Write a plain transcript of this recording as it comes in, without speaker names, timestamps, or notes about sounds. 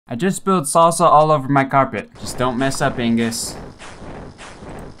I just spilled salsa all over my carpet. Just don't mess up, Ingus.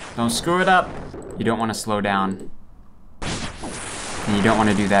 Don't screw it up. You don't want to slow down. And you don't want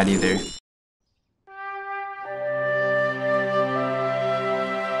to do that either.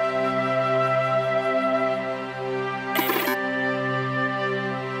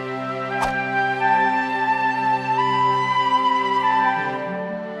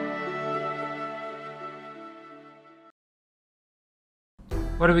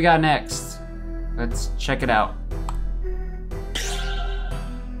 What do we got next? Let's check it out.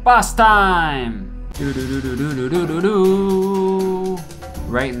 Boss time! Do-do-do-do-do-do-do-do.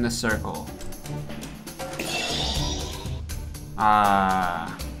 Right in the circle.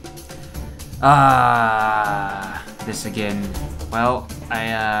 This again. Well,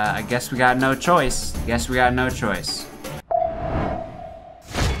 I guess we got no choice.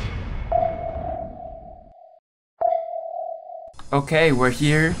 Okay, we're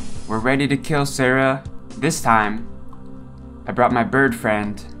here. We're ready to kill Sarah. This time, I brought my bird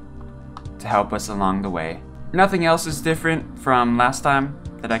friend to help us along the way. Nothing else is different from last time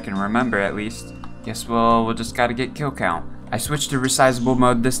that I can remember, at least. Guess we'll just gotta get kill count. I switched to resizable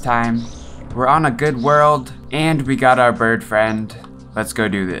mode this time. We're on a good world, and we got our bird friend. Let's go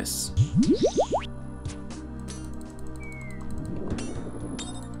do this.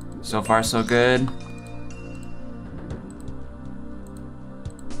 So far, so good.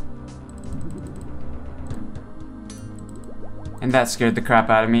 And that scared the crap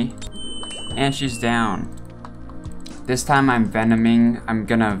out of me. And she's down. This time I'm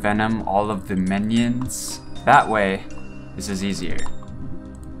gonna venom all of the minions. That way, this is easier.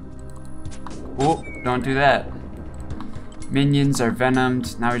 Oh, don't do that. Minions are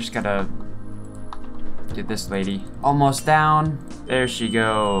venomed. Now we just gotta get this lady. Almost down. There she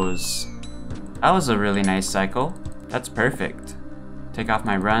goes. That was a really nice cycle. That's perfect. Take off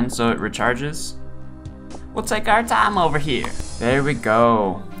my run so it recharges. We'll take our time over here. There we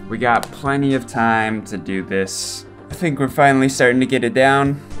go. We got plenty of time to do this. I think we're finally starting to get it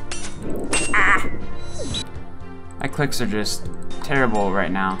down. Ah! My clicks are just terrible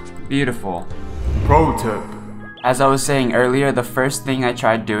right now. Beautiful. Pro tip. As I was saying earlier, the first thing I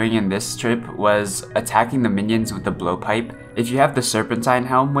tried doing in this trip was attacking the minions with the blowpipe. If you have the Serpentine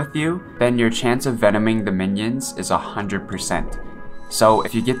Helm with you, then your chance of venoming the minions is 100%. So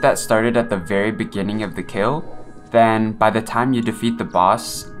if you get that started at the very beginning of the kill, then by the time you defeat the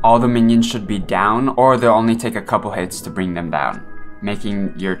boss, all the minions should be down, or they'll only take a couple hits to bring them down,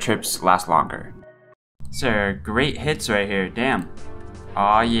 making your trips last longer. These are great hits right here, damn.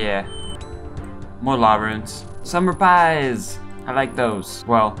 Aw yeah. More law runes. Summer pies! I like those.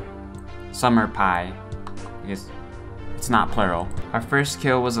 Well, summer pie. I guess it's not plural. Our first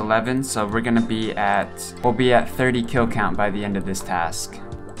kill was 11, so we'll be at 30 kill count by the end of this task.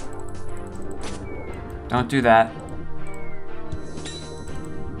 Don't do that.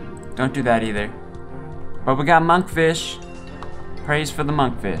 Don't do that either. But we got monkfish. Praise for the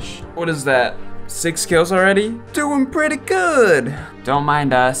monkfish. What is that? 6 kills already? Doing pretty good. Don't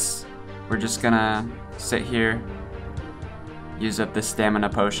mind us. We're just gonna sit here, use up the stamina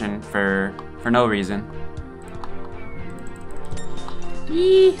potion for no reason.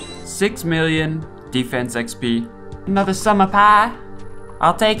 6 million defense XP. Another summer pie.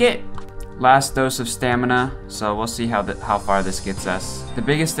 I'll take it. Last dose of stamina, so we'll see how far this gets us. The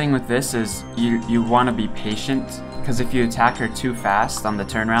biggest thing with this is you want to be patient, because if you attack her too fast on the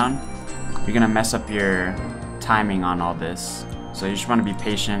turnaround, you're gonna mess up your timing on all this. So you just want to be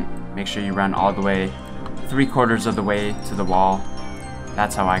patient. Make sure you run all the way, 3/4 of the way to the wall.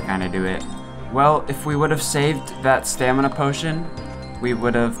 That's how I kind of do it. Well, if we would have saved that stamina potion, we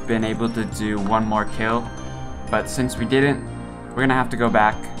would have been able to do one more kill. But since we didn't, we're gonna have to go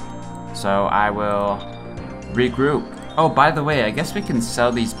back. So I will regroup. Oh, by the way, I guess we can sell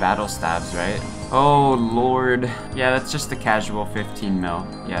these battle staves, right? Oh lord. Yeah, that's just the casual 15 mil.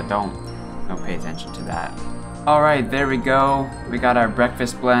 Yeah, don't pay attention to that. Alright, there we go. We got our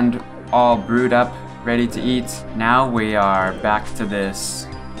breakfast blend all brewed up, ready to eat. Now we are back to this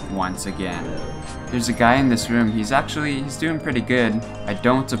once again. There's a guy in this room. He's doing pretty good. I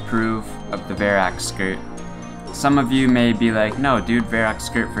don't approve of the Varrock skirt. Some of you may be like, no dude, Varrock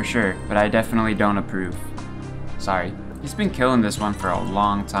skirt for sure, but I definitely don't approve. Sorry. He's been killing this one for a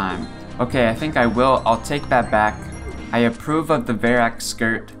long time. Okay, I think I'll take that back. I approve of the Varrock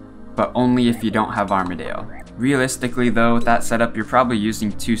skirt, but only if you don't have Armadale. Realistically though, with that setup, you're probably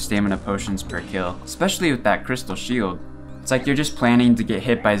using 2 stamina potions per kill, especially with that crystal shield. It's like you're just planning to get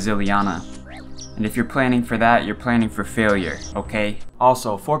hit by Zilliana. And if you're planning for that, you're planning for failure, okay?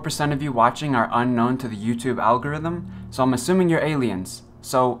 Also, 4% of you watching are unknown to the YouTube algorithm, so I'm assuming you're aliens.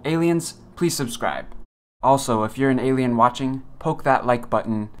 So aliens, please subscribe. Also, if you're an alien watching, poke that like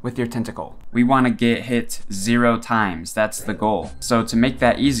button with your tentacle. We want to get hit 0 times, that's the goal. So to make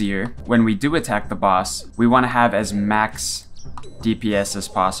that easier, when we do attack the boss, we want to have as max DPS as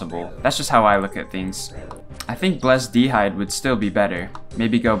possible. That's just how I look at things. I think Blessed D'hide would still be better.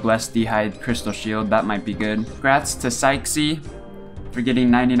 Maybe go Blessed D'hide Crystal Shield, that might be good. Congrats to Sykesy for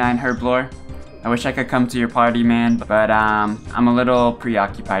getting 99 herb lore. I wish I could come to your party, man, but I'm a little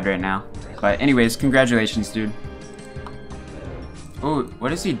preoccupied right now. But anyways, congratulations, dude. Ooh,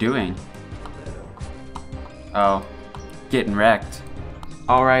 what is he doing? Oh, getting wrecked.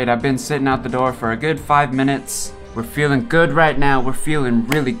 Alright, I've been sitting out the door for a good 5 minutes. We're feeling good right now. We're feeling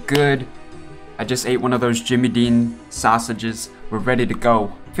really good. I just ate one of those Jimmy Dean sausages. We're ready to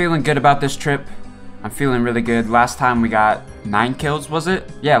go. Feeling good about this trip. I'm feeling really good. Last time we got 9 kills, was it?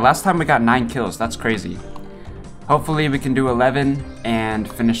 Yeah, last time we got 9 kills. That's crazy. Hopefully we can do 11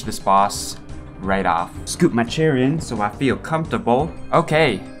 and finish this boss right off. Scoop my chair in so I feel comfortable.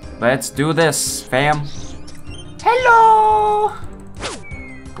 Okay, let's do this, fam. Hello!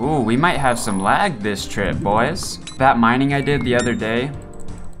 Ooh, we might have some lag this trip, boys. That mining I did the other day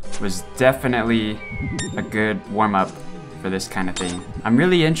was definitely a good warm-up for this kind of thing. I'm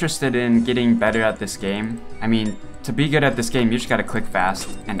really interested in getting better at this game. I mean, to be good at this game, you just gotta click fast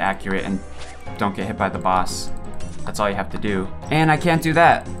and accurate and don't get hit by the boss. That's all you have to do. And I can't do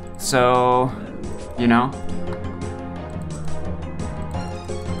that. So, you know.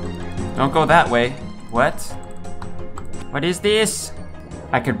 Don't go that way. What? What is this?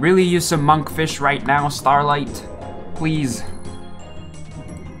 I could really use some monkfish right now, Starlight. Please.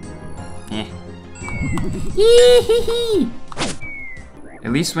 Eh.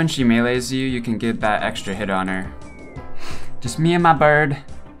 At least when she melees you, you can get that extra hit on her. Just me and my bird.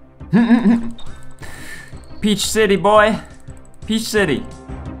 Peach City, boy. Peach City.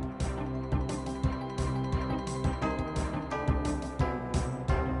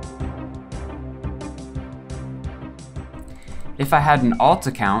 If I had an alt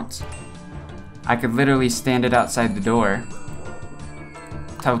account, I could literally stand it outside the door,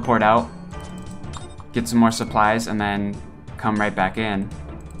 teleport out, get some more supplies, and then come right back in.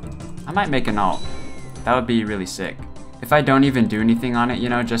 I might make an alt. That would be really sick. If I don't even do anything on it, you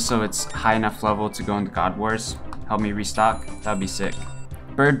know, just so it's high enough level to go into God Wars, help me restock, that would be sick.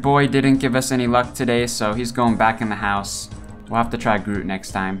 Bird Boy didn't give us any luck today, so he's going back in the house. We'll have to try Groot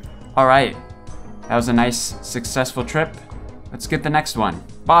next time. Alright, that was a nice, successful trip. Let's get the next one.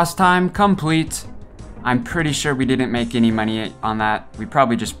 Boss time complete. I'm pretty sure we didn't make any money on that. We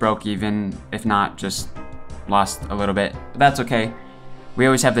probably just broke even, if not, just lost a little bit. But that's okay. We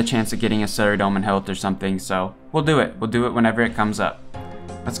always have the chance of getting a third Omen health or something, so we'll do it. We'll do it whenever it comes up.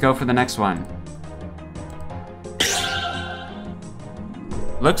 Let's go for the next one.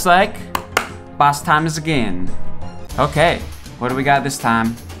 Looks like boss time is again. Okay, what do we got this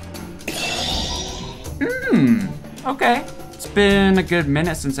time? Okay. It's been a good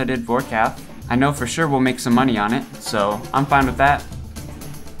minute since I did vorkath. I know for sure we'll make some money on it, so I'm fine with that.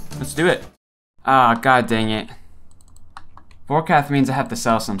 Let's do it. Ah, god dang it. Vorkath means I have to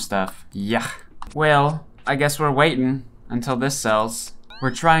sell some stuff. Yeah. Well, I guess we're waiting until this sells. We're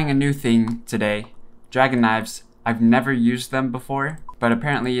trying a new thing today. Dragon knives. I've never used them before, but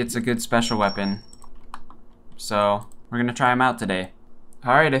apparently it's a good special weapon. So, we're gonna try them out today.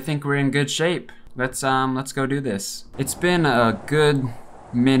 Alright, I think we're in good shape. Let's go do this. It's been a good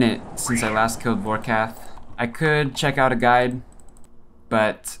minute since I last killed vorkath. I could check out a guide,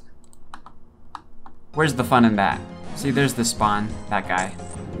 but where's the fun in that? See, there's the spawn, that guy.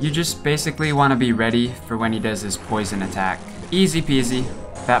 You just basically want to be ready for when he does his poison attack. Easy peasy.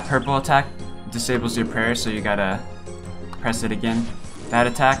 That purple attack disables your prayer, so you gotta press it again. That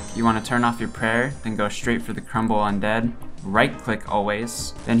attack, you want to turn off your prayer, then go straight for the crumble undead. Right click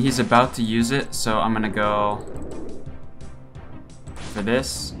always. Then he's about to use it, so I'm gonna go for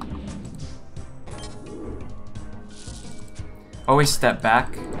this. Always step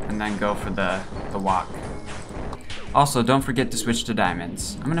back and then go for the walk. Also, don't forget to switch to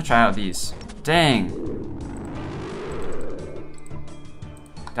diamonds. I'm gonna try out these. Dang!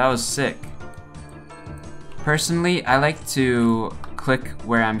 That was sick. Personally, I like to click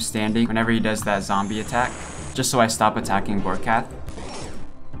where I'm standing whenever he does that zombie attack, just so I stop attacking vorkath.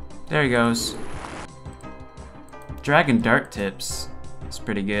 There he goes. Dragon Dart tips. It's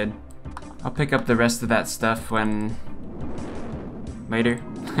pretty good. I'll pick up the rest of that stuff when... later.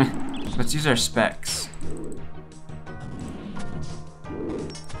 Let's use our specs.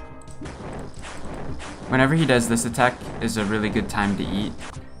 Whenever he does this attack is a really good time to eat.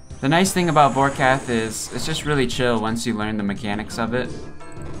 The nice thing about vorkath is it's just really chill once you learn the mechanics of it.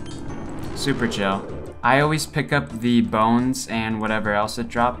 Super chill. I always pick up the bones and whatever else it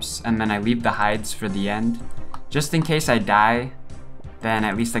drops, and then I leave the hides for the end. Just in case I die, then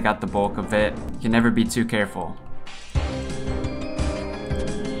at least I got the bulk of it. You can never be too careful.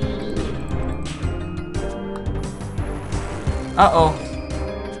 Uh-oh.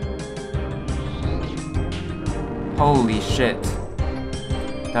 Holy shit.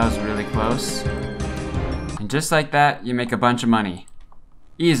 That was really close. And just like that, you make a bunch of money.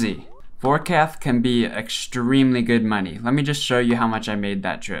 Easy. Vorkath can be extremely good money. Let me just show you how much I made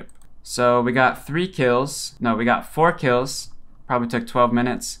that trip. So we got 4 kills. Probably took 12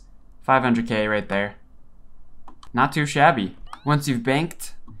 minutes. 500k right there. Not too shabby. Once you've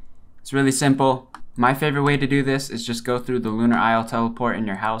banked, it's really simple. My favorite way to do this is just go through the Lunar Isle teleport in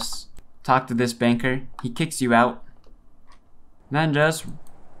your house. Talk to this banker. He kicks you out. Then just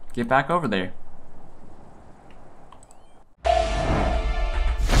get back over there.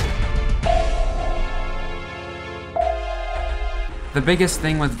 The biggest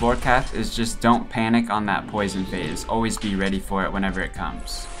thing with vorkath is just don't panic on that poison phase. Always be ready for it whenever it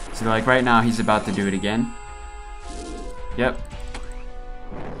comes. So like right now, he's about to do it again. Yep.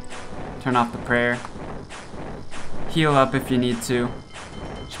 Turn off the prayer. Heal up if you need to.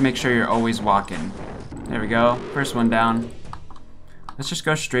 Just make sure you're always walking. There we go. First one down. Let's just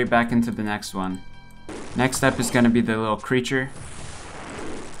go straight back into the next one. Next up is going to be the little creature.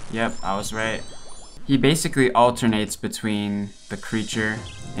 Yep, I was right. He basically alternates between the creature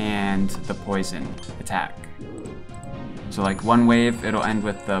and the poison attack. So like one wave it'll end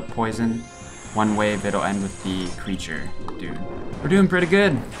with the poison, one wave it'll end with the creature dude. We're doing pretty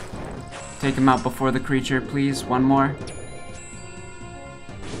good. Take him out before the creature, please. One more.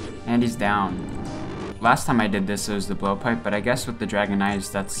 And he's down. Last time I did this it was the blowpipe, but I guess with the dragon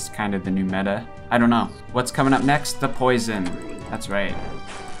eyes that's kind of the new meta. I don't know. What's coming up next? The poison. That's right.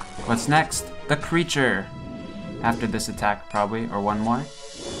 What's next? The creature. After this attack probably, or one more.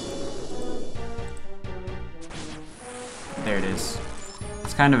 There it is.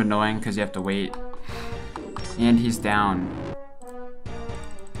 It's kind of annoying because you have to wait. And he's down.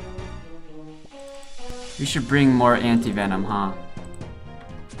 We should bring more anti-venom, huh?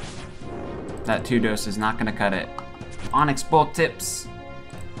 That 2 dose is not gonna cut it. Onyx bolt tips.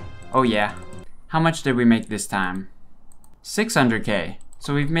 Oh yeah. How much did we make this time? 600k.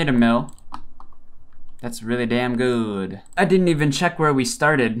 So we've made $1 million. That's really damn good. I didn't even check where we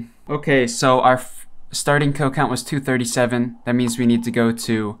started. Okay, so our starting kill count was 237. That means we need to go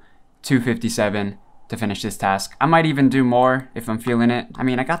to 257 to finish this task. I might even do more if I'm feeling it. I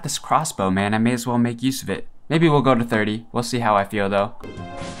mean, I got this crossbow, man. I may as well make use of it. Maybe we'll go to 30. We'll see how I feel though.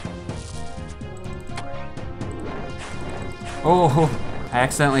 Oh, I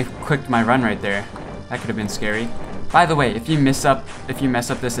accidentally clicked my run right there. That could have been scary. By the way, if you mess up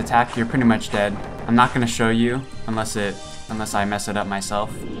this attack, you're pretty much dead. I'm not gonna show you unless I mess it up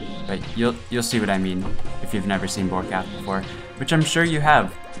myself, but you'll see what I mean if you've never seen vorkath before, which I'm sure you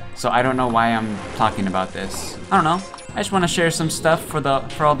have. So I don't know why I'm talking about this. I don't know. I just want to share some stuff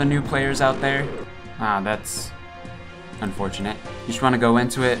for all the new players out there. Ah, that's unfortunate. You just want to go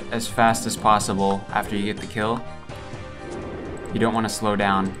into it as fast as possible after you get the kill. You don't want to slow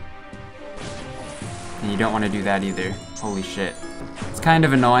down. And you don't want to do that either. Holy shit. It's kind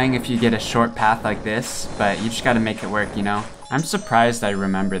of annoying if you get a short path like this, but you just gotta make it work, you know? I'm surprised I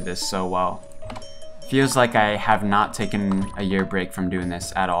remember this so well. Feels like I have not taken a year break from doing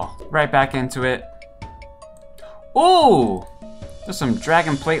this at all. Right back into it. Ooh! There's some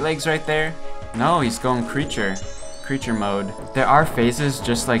dragon plate legs right there. No, he's going creature mode. There are phases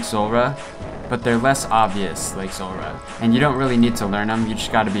just like Zulrah, but they're less obvious like Zulrah. And you don't really need to learn them, you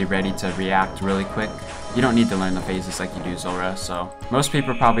just gotta be ready to react really quick. You don't need to learn the phases like you do Zulrah, so most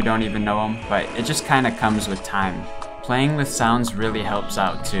people probably don't even know them, but it just kind of comes with time. Playing with sounds really helps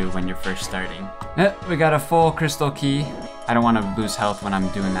out too when you're first starting. We got a full crystal key. I don't want to lose health when I'm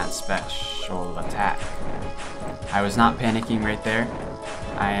doing that special attack. I was not panicking right there.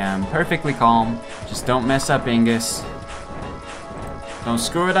 I am perfectly calm. Just don't mess up, Ingus. Don't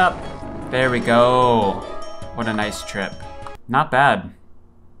screw it up. There we go. What a nice trip. Not bad.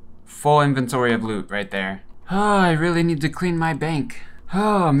 Full inventory of loot right there. Oh, I really need to clean my bank.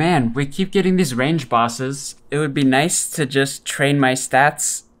 Oh man, we keep getting these range bosses. It would be nice to just train my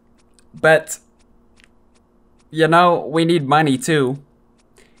stats, but you know, we need money too.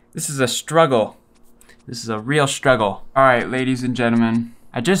 This is a struggle. This is a real struggle. Alright, ladies and gentlemen,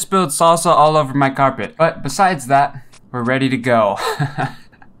 I just spilled salsa all over my carpet, but besides that, we're ready to go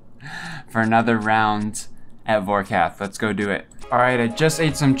for another round at vorkath. Let's go do it. Alright, I just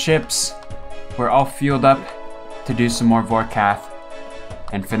ate some chips. We're all fueled up to do some more vorkath.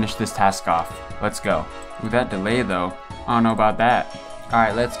 and finish this task off. Let's go. Ooh, that delay though. I don't know about that.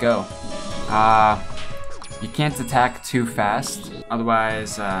 Alright, let's go. You can't attack too fast,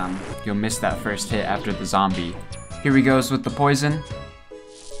 otherwise you'll miss that first hit after the zombie. Here he goes with the poison.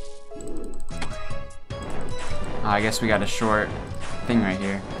 I guess we got a short thing right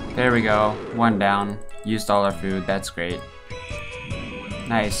here. There we go, 1 down. Used all our food, that's great.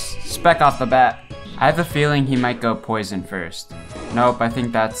 Nice, spec off the bat. I have a feeling he might go poison first. Nope, I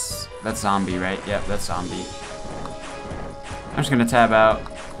think that's zombie, right? Yep, that's zombie. I'm just gonna tab out.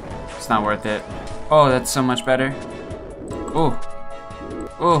 It's not worth it. Oh, that's so much better. Ooh.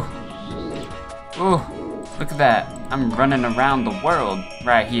 Ooh. Ooh. Look at that. I'm running around the world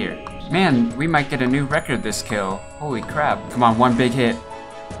right here. Man, we might get a new record this kill. Holy crap. Come on, 1 big hit.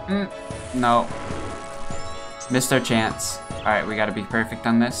 No. Missed our chance. Alright, we gotta be perfect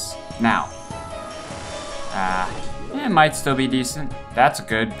on this. Now. It might still be decent. That's a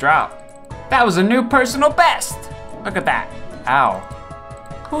good drop. That was a new personal best! Look at that. Ow.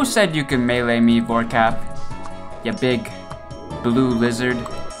 Who said you can melee me, vorkath? You big blue lizard.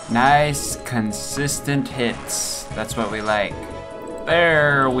 Nice, consistent hits. That's what we like.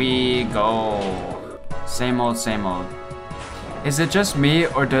 There we go. Same old, same old. Is it just me,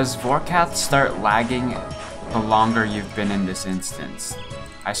 or does vorkath start lagging the longer you've been in this instance?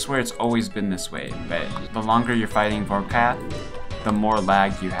 I swear it's always been this way, but the longer you're fighting vorkath, the more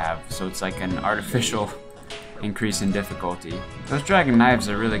lag you have. So it's like an artificial increase in difficulty. Those dragon knives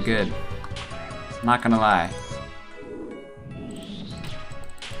are really good. Not gonna lie.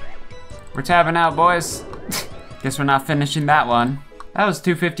 We're tabbing out, boys. Guess we're not finishing that one. That was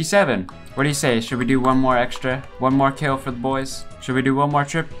 257. What do you say? Should we do one more extra? One more kill for the boys? Should we do one more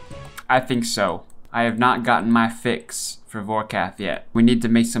trip? I think so. I have not gotten my fix for vorkath yet. We need to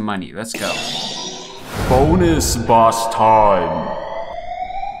make some money. Let's go. Bonus boss time.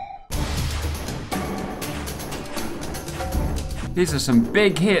 These are some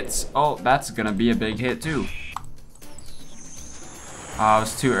big hits. Oh, that's gonna be a big hit too. Oh, I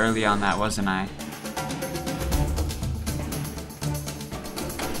was too early on that, wasn't I?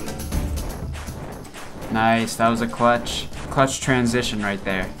 Nice, that was a clutch transition right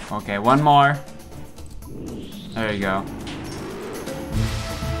there. Okay, one more. There you go.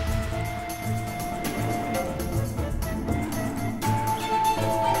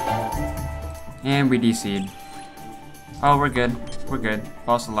 And we DC'd. Oh, we're good. We're good.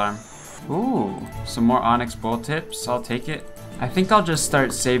 False alarm. Ooh, some more onyx bowl tips. I'll take it. I think I'll just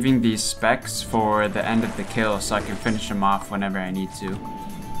start saving these specs for the end of the kill so I can finish them off whenever I need to.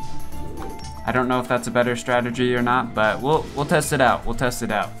 I don't know if that's a better strategy or not, but we'll test it out. We'll test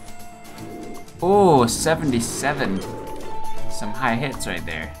it out. Ooh, 77. Some high hits right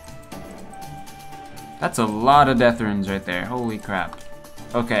there. That's a lot of death runes right there. Holy crap.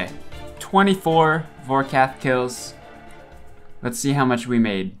 Okay, 24 vorkath kills. Let's see how much we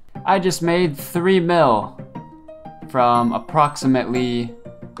made. I just made 3 mil from approximately,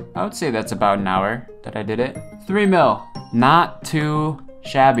 I would say that's about an hour that I did it. 3 mil, not too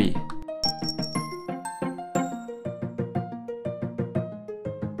shabby.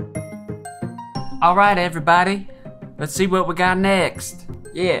 All right, everybody, let's see what we got next.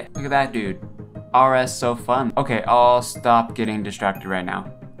 Yeah, look at that dude. RS so fun. Okay, I'll stop getting distracted right now.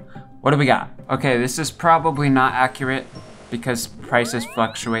 What do we got? Okay, this is probably not accurate because prices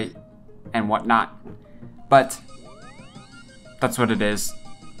fluctuate and whatnot, but that's what it is,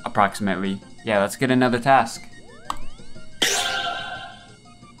 approximately. Yeah, let's get another task.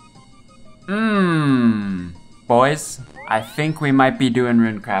 Boys, I think we might be doing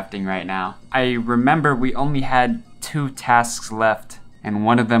rune crafting right now. I remember we only had 2 tasks left, and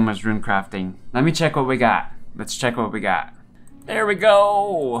one of them was rune crafting. Let me check what we got. Let's check what we got. There we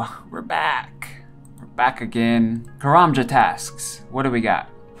go. We're back. We're back again. Karamja tasks. What do we got?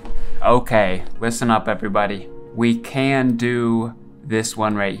 Okay, listen up, everybody. We can do this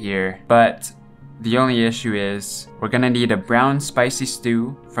one right here, but the only issue is we're gonna need a brown spicy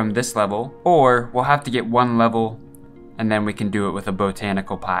stew from this level, or we'll have to get 1 level and then we can do it with a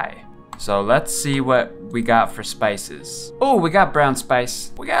botanical pie. So let's see what we got for spices. Oh, we got brown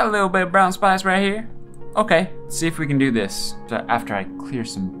spice. We got a little bit of brown spice right here. Okay, let's see if we can do this. So after I clear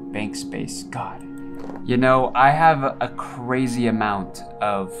some bank space, God. You know, I have a crazy amount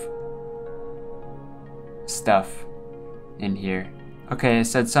of stuff in here. Okay, it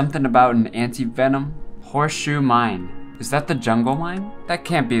said something about an anti-venom horseshoe mine. Is that the jungle mine? That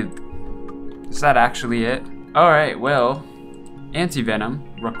can't be. Is that actually it? Alright, well,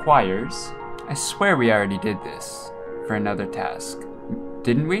 anti-venom requires. I swear we already did this for another task.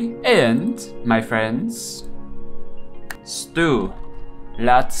 Didn't we? And, my friends, stew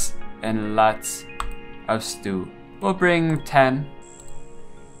lots and lots of stew. We'll bring 10.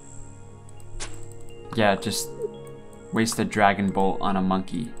 Yeah, just waste a dragon bolt on a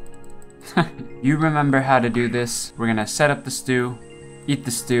monkey. You remember how to do this. We're gonna set up the stew, eat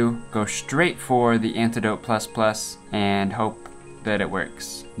the stew, go straight for the antidote plus, and hope that it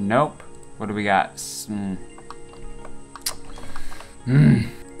works. Nope. What do we got?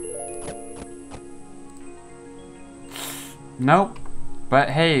 Nope. But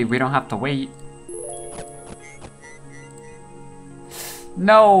hey, we don't have to wait.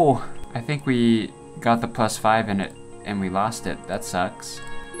 No! I think we got the +5 in it and we lost it. That sucks.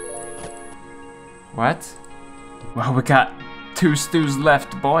 What? Well, we got 2 stews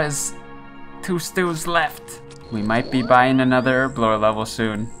left, boys. 2 stews left. We might be buying another herblore level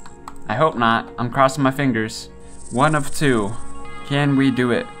soon. I hope not. I'm crossing my fingers. 1 of 2. Can we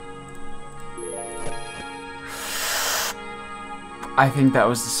do it? I think that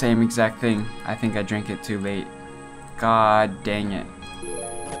was the same exact thing. I think I drank it too late. God dang it.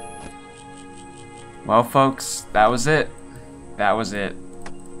 Well, folks, that was it. That was it.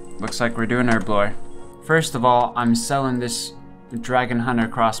 Looks like we're doing herblore. First of all, I'm selling this Dragon Hunter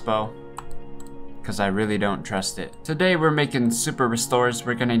crossbow because I really don't trust it. Today we're making super restores.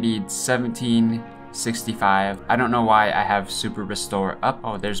 We're gonna need 1765. I don't know why I have super restore up.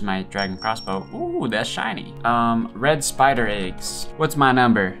 Oh, there's my dragon crossbow. Ooh, that's shiny. Red spider eggs. What's my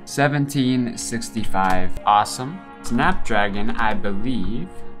number? 1765. Awesome. Snapdragon, I believe.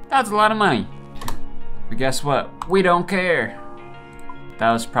 That's a lot of money. But guess what? We don't care.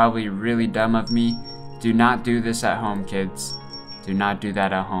 That was probably really dumb of me. Do not do this at home, kids. Do not do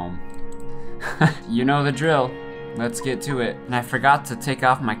that at home. You know the drill. Let's get to it. And I forgot to take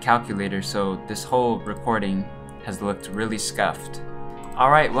off my calculator, so this whole recording has looked really scuffed.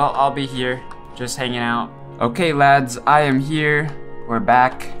 Alright, well, I'll be here, just hanging out. Okay, lads, I am here. We're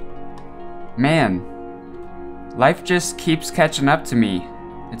back. Man, life just keeps catching up to me.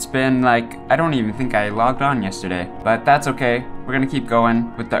 It's been like, I don't even think I logged on yesterday, but that's okay. We're gonna keep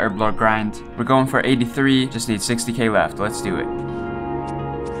going with the herblore grind. We're going for 83, just need 60k left. Let's do it.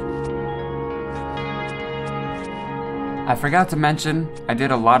 I forgot to mention, I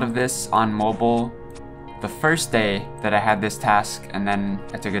did a lot of this on mobile the first day that I had this task, and then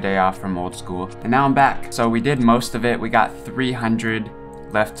I took a day off from old school, and now I'm back. So we did most of it. We got 300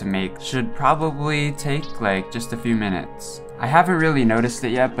 left to make. Should probably take like just a few minutes. I haven't really noticed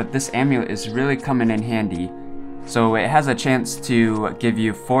it yet, but this amulet is really coming in handy. So it has a chance to give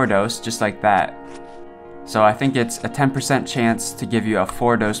you 4 dose, just like that. So I think it's a 10% chance to give you a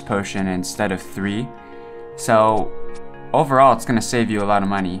 4 dose potion instead of 3. So overall, it's gonna save you a lot of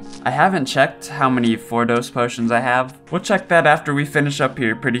money. I haven't checked how many 4 dose potions I have. We'll check that after we finish up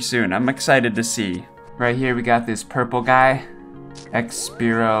here pretty soon. I'm excited to see. Right here we got this purple guy.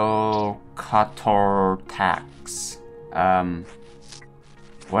 Expirocatortax.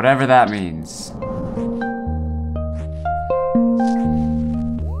 Whatever that means.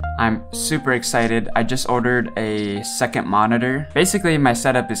 I'm super excited. I just ordered a second monitor. Basically, my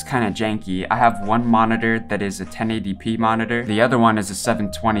setup is kind of janky. I have one monitor that is a 1080p monitor. The other one is a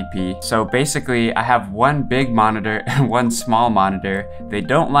 720p. So basically, I have one big monitor and one small monitor. They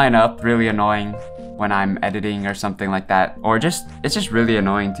don't line up, really annoying when I'm editing or something like that. Or it's just really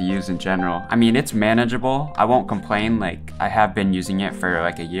annoying to use in general. I mean, it's manageable. I won't complain, like I have been using it for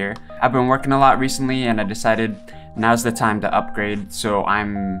like a year. I've been working a lot recently and I decided now's the time to upgrade, so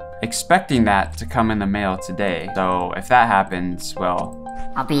I'm expecting that to come in the mail today. So if that happens, well,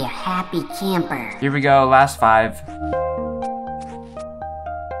 I'll be a happy camper. Here we go, last 5.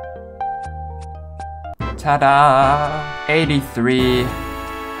 Ta-da! 83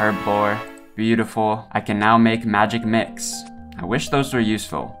 herblore. Beautiful. I can now make magic mix. I wish those were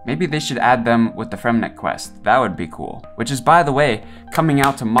useful. Maybe they should add them with the Fremnet quest. That would be cool. Which is, by the way, coming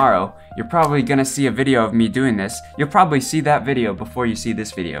out tomorrow. You're probably gonna see a video of me doing this. You'll probably see that video before you see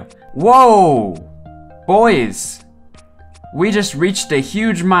this video. Whoa! Boys! We just reached a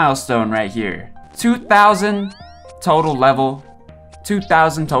huge milestone right here. 2,000 total level.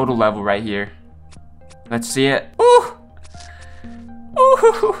 2,000 total level right here. Let's see it. Ooh!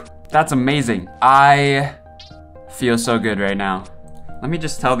 Ooh! That's amazing. I feel so good right now. Let me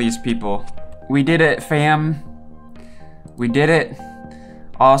just tell these people. We did it, fam. We did it.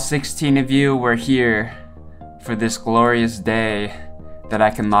 All 16 of you were here for this glorious day that I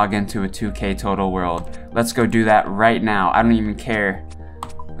can log into a 2K total world. Let's go do that right now. I don't even care.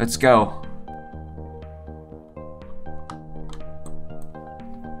 Let's go.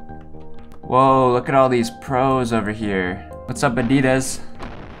 Whoa, look at all these pros over here. What's up, Adidas?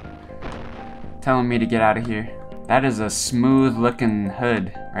 Telling me to get out of here. That is a smooth looking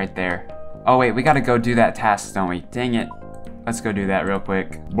hood right there. Oh wait, we gotta go do that task, don't we? Dang it. Let's go do that real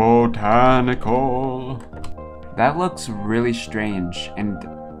quick. Botanical. That looks really strange, and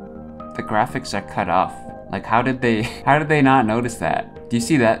the graphics are cut off. Like, how did they not notice that? Do you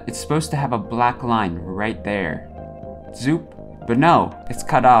see that? It's supposed to have a black line right there. Zoop. But no, it's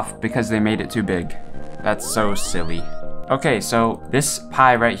cut off because they made it too big. That's so silly. Okay, so this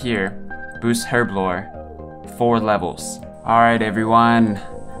pie right here boosts herb lore 4 levels. Alright everyone,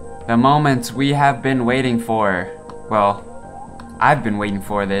 the moment we have been waiting for. Well, I've been waiting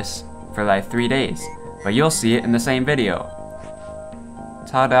for this for like 3 days, but you'll see it in the same video.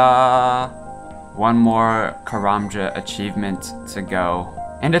 Ta-da! One more Karamja achievement to go.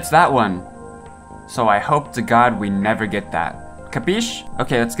 And it's that one. So I hope to God we never get that. Capiche?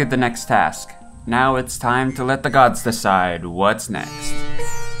 Okay, let's get the next task. Now it's time to let the gods decide what's next.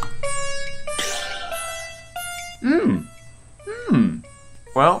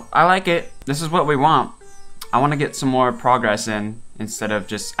 Well, I like it. This is what we want. I want to get some more progress in instead of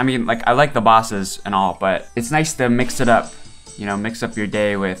just, I mean, like, I like the bosses and all, but it's nice to mix it up. You know, mix up your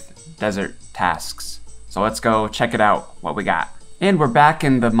day with desert tasks. So let's go check it out, what we got. And we're back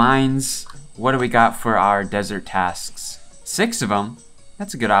in the mines. What do we got for our desert tasks? 6 of them.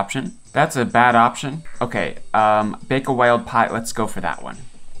 That's a good option. That's a bad option. Okay, bake a wild pie. Let's go for that one.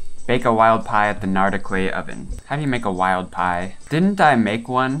 Bake a wild pie at the Narda clay oven. How do you make a wild pie? Didn't I make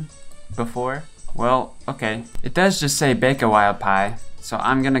one before? Well, okay. It does just say bake a wild pie, so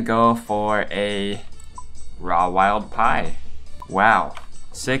I'm gonna go for a raw wild pie. Wow,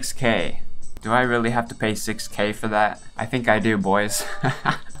 6K. Do I really have to pay 6K for that? I think I do, boys.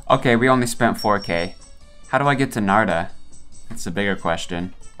 Okay, we only spent 4K. How do I get to Narda? That's a bigger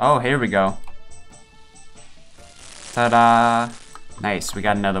question. Oh, here we go. Ta-da! Nice, we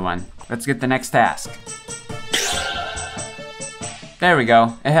got another one. Let's get the next task. There we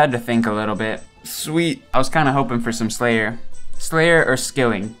go. It had to think a little bit. Sweet. I was kind of hoping for some Slayer. Slayer or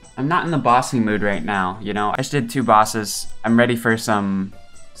Skilling. I'm not in the bossing mood right now, you know? I just did 2 bosses. I'm ready for some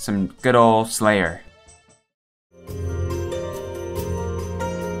good old Slayer.